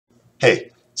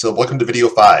Hey, so welcome to video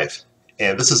 5,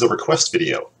 and this is a request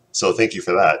video, so thank you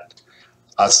for that.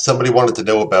 Somebody wanted to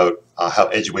know about how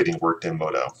edge weighting worked in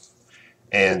MODO,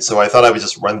 and so I thought I would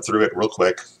just run through it real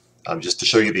quick just to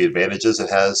show you the advantages it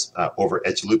has over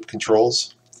edge loop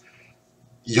controls.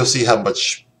 You'll see how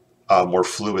much more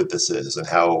fluid this is and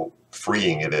how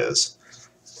freeing it is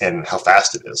and how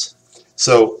fast it is.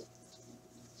 So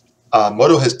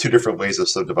MODO has two different ways of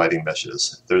subdividing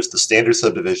meshes. There's the standard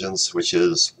subdivisions, which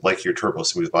is like your Turbo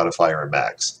Smooth modifier in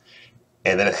Max.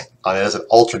 And then it has an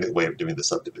alternate way of doing the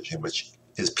subdivision, which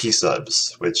is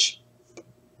P-subs, which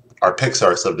are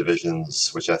Pixar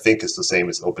subdivisions, which I think is the same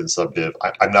as Open Subdiv.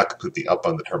 I'm not completely up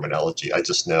on the terminology. I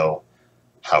just know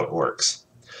how it works.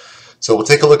 So we'll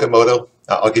take a look at MODO.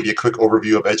 I'll give you a quick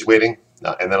overview of edge weighting,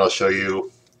 and then I'll show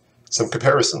you some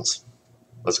comparisons.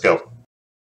 Let's go.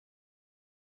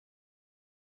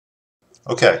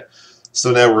 Okay,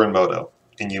 so now we're in MODO,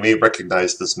 and you may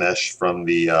recognize this mesh from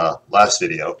the last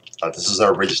video. This is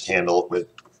our ridged handle with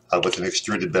an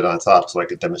extruded bit on top, so I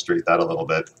could demonstrate that a little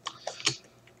bit.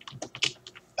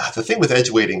 The thing with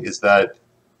edge weighting is that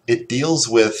it deals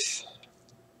with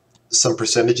some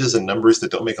percentages and numbers that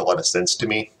don't make a lot of sense to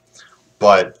me,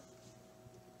 but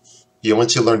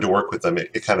once you learn to work with them,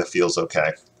 it kind of feels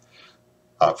okay.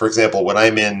 For example, when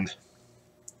I'm in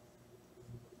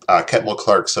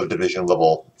Ketmel-Clark subdivision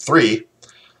level 3,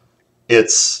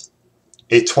 it's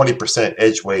a 20%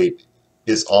 edge weight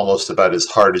is almost about as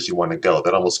hard as you want to go.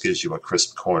 That almost gives you a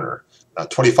crisp corner.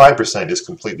 25% is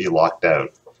completely locked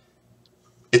out.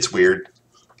 It's weird.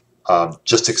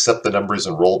 Just accept the numbers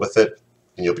and roll with it,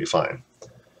 and you'll be fine.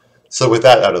 So with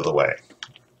that out of the way,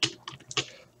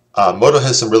 MODO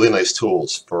has some really nice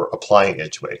tools for applying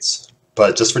edge weights.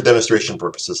 But just for demonstration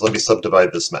purposes, let me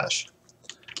subdivide this mesh.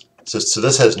 So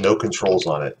this has no controls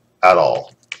on it at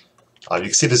all. You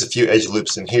can see there's a few edge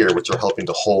loops in here which are helping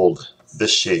to hold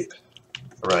this shape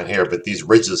around here, but these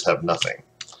ridges have nothing.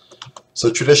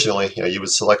 So traditionally, you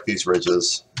would select these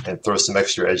ridges and throw some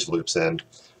extra edge loops in.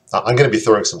 I'm going to be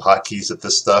throwing some hotkeys at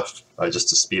this stuff just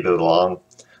to speed it along,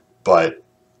 but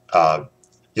the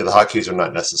hotkeys are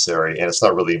not necessary, and it's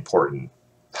not really important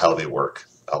how they work.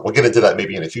 We'll get into that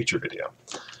maybe in a future video.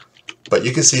 But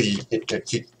you can see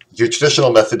your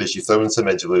traditional method is you throw in some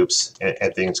edge loops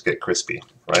and things get crispy,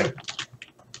 right?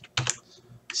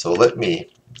 So let me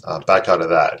back out of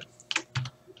that.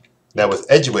 Now with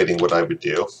edge weighting, what I would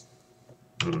do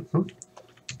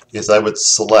is I would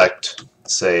select,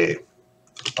 say,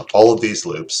 all of these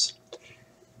loops.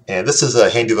 And this is a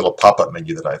handy little pop-up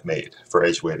menu that I've made for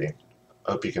edge weighting.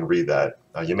 I hope you can read that.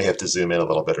 You may have to zoom in a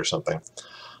little bit or something.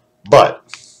 But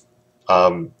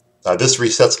this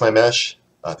resets my mesh.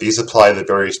 These apply the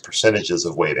various percentages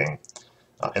of weighting,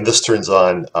 and this turns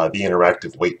on the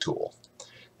interactive weight tool.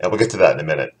 And we'll get to that in a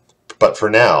minute. But for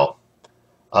now,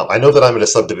 I know that I'm at a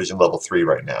subdivision level 3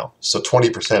 right now, so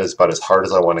 20% is about as hard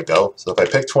as I want to go. So if I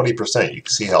pick 20%, you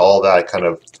can see how all that kind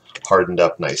of hardened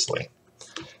up nicely.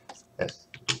 And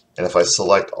if I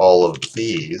select all of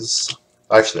these,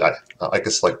 actually I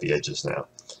can select the edges now.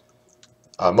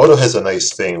 MODO has a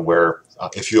nice thing where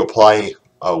if you apply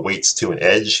weights to an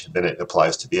edge, then it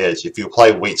applies to the edge. If you apply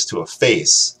weights to a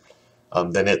face,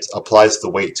 then it applies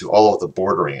the weight to all of the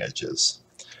bordering edges,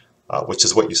 which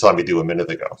is what you saw me do a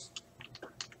minute ago.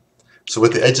 So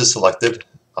with the edges selected,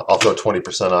 I'll throw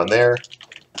 20% on there,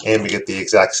 and we get the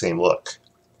exact same look.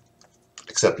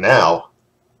 Except now,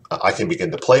 I can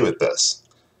begin to play with this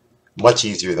much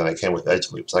easier than I can with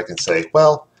edge loops. I can say,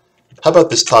 well, how about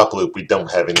this top loop? We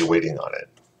don't have any weighting on it.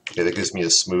 Okay, that gives me a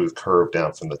smooth curve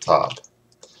down from the top.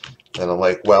 And I'm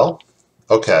like, well,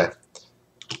 okay,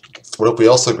 what if we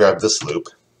also grab this loop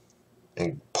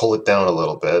and pull it down a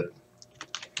little bit?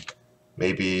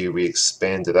 Maybe we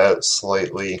expand it out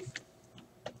slightly.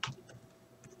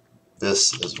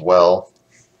 This as well.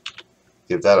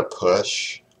 Give that a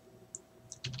push.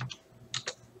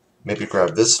 Maybe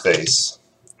grab this face,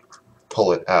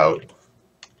 pull it out,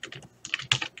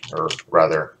 or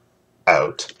rather,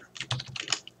 out.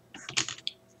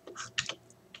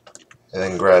 And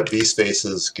then grab these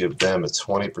faces, give them a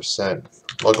 20%.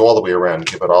 I'll go all the way around and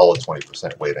give it all a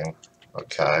 20% weighting.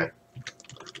 Okay.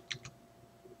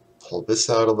 Pull this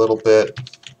out a little bit.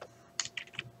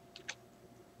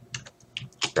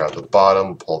 Grab the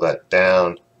bottom, pull that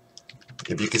down.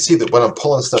 If you can see that when I'm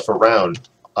pulling stuff around,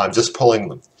 I'm just pulling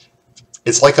them.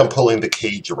 It's like I'm pulling the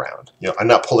cage around. I'm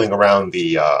not pulling around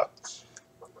the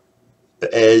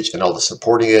edge and all the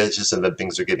supporting edges, and then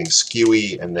things are getting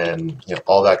skewy, and then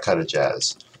all that kind of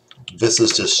jazz. This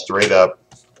is just straight up,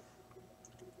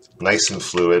 nice and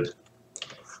fluid,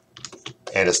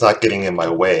 and it's not getting in my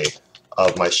way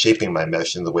of my shaping my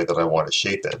mesh in the way that I want to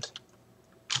shape it.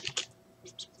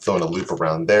 throw in a loop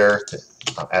around there to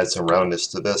add some roundness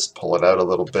to this, pull it out a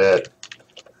little bit.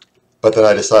 But then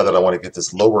I decide that I want to get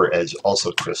this lower edge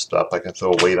also crisped up. I can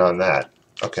throw a weight on that.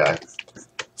 Okay.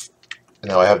 And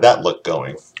now I have that look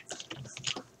going.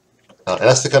 And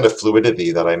that's the kind of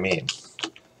fluidity that I mean.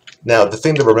 Now, the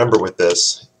thing to remember with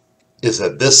this is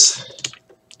that this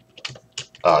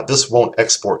won't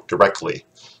export directly.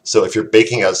 So if you're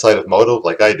baking outside of MODO,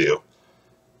 like I do,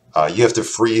 you have to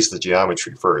freeze the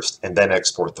geometry first and then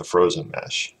export the frozen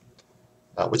mesh,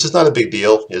 which is not a big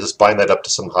deal. You just bind that up to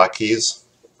some hotkeys,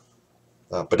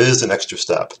 but it is an extra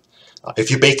step. If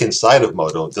you bake inside of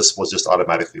MODO, this will just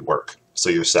automatically work, so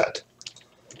you're set.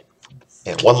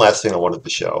 And one last thing I wanted to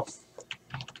show,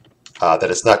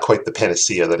 that it's not quite the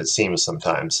panacea that it seems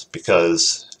sometimes,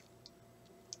 because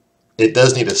it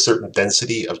does need a certain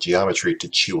density of geometry to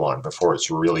chew on before it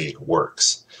really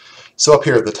works. So up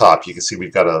here at the top, you can see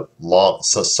we've got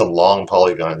some long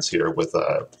polygons here with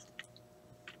a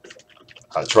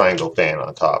triangle fan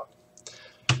on top.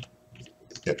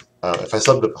 If I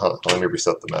subdivide, let me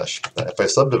reset the mesh. If I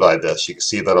subdivide this, you can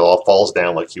see that it all falls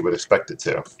down like you would expect it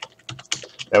to.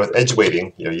 Now with edge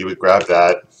weighting, you would grab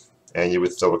that and you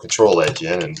would throw a control edge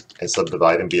in and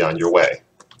subdivide and be on your way,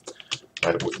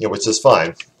 right? Which is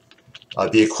fine.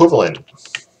 The equivalent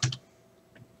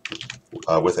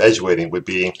with edge weighting would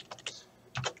be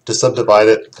to subdivide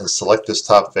it and select this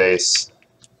top face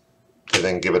and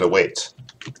then give it a weight.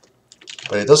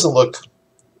 But it doesn't look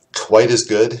quite as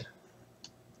good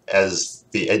as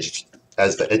the edge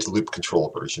loop control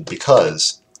version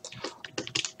because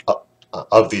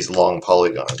of these long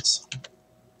polygons.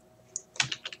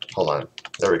 Hold on,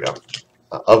 there we go.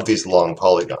 Of these long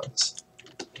polygons.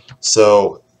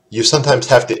 So you sometimes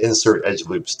have to insert edge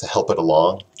loops to help it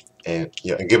along and,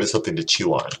 and give it something to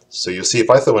chew on. So you'll see if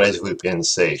I throw an edge loop in,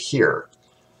 say here,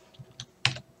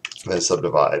 and then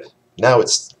subdivide, now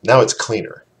it's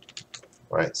cleaner,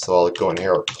 right? So I'll go in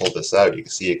here, I'll pull this out. You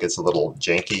can see it gets a little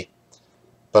janky.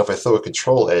 But if I throw a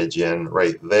control edge in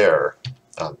right there,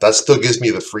 that still gives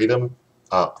me the freedom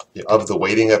of the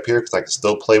weighting up here because I can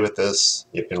still play with this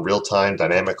in real time,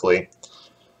 dynamically.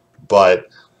 But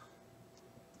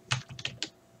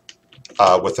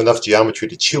with enough geometry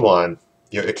to chew on,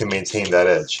 it can maintain that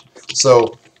edge.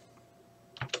 So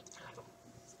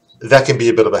that can be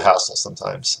a bit of a hassle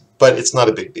sometimes, but it's not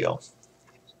a big deal.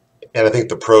 And I think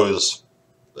the pros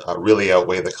really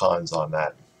outweigh the cons on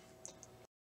that.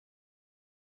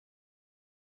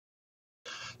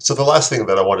 So the last thing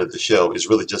that I wanted to show is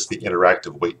really just the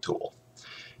interactive weight tool.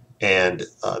 And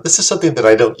this is something that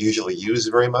I don't usually use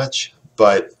very much,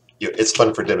 but it's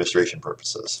fun for demonstration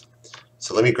purposes.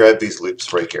 So let me grab these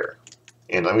loops right here.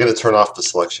 And I'm going to turn off the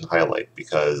selection highlight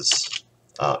because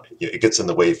it gets in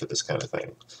the way for this kind of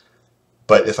thing.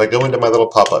 But if I go into my little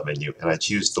pop-up menu and I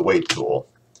choose the weight tool,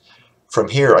 from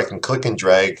here I can click and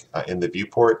drag in the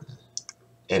viewport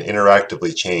and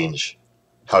interactively change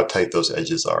how tight those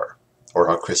edges are or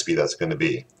how crispy that's going to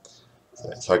be.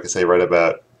 So I can say right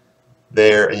about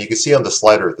there, and you can see on the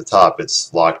slider at the top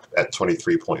it's locked at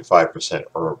 23.5%,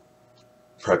 or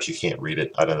perhaps you can't read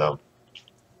it, I don't know.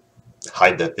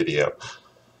 Hide that video.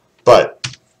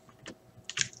 But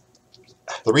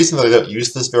the reason that I don't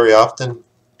use this very often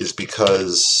is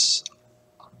because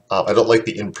I don't like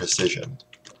the imprecision.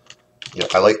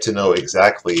 I like to know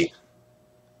exactly,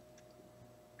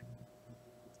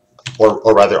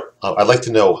 or rather, I like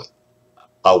to know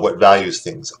what values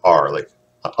things are. Like,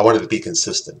 I want it to be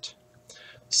consistent.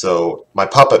 So my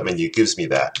pop-up menu gives me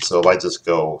that. So if I just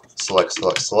go select,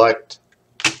 select, select,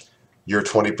 you're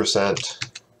 20%,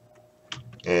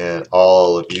 and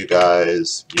all of you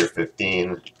guys, you're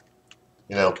 15,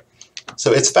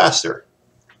 so it's faster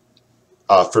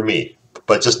for me.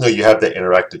 But just know you have that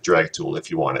interactive drag tool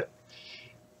if you want it.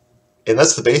 And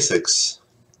that's the basics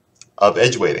of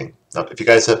edge weighting. Now, if you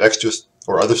guys have extras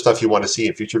or other stuff you want to see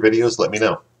in future videos, let me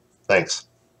know. Thanks.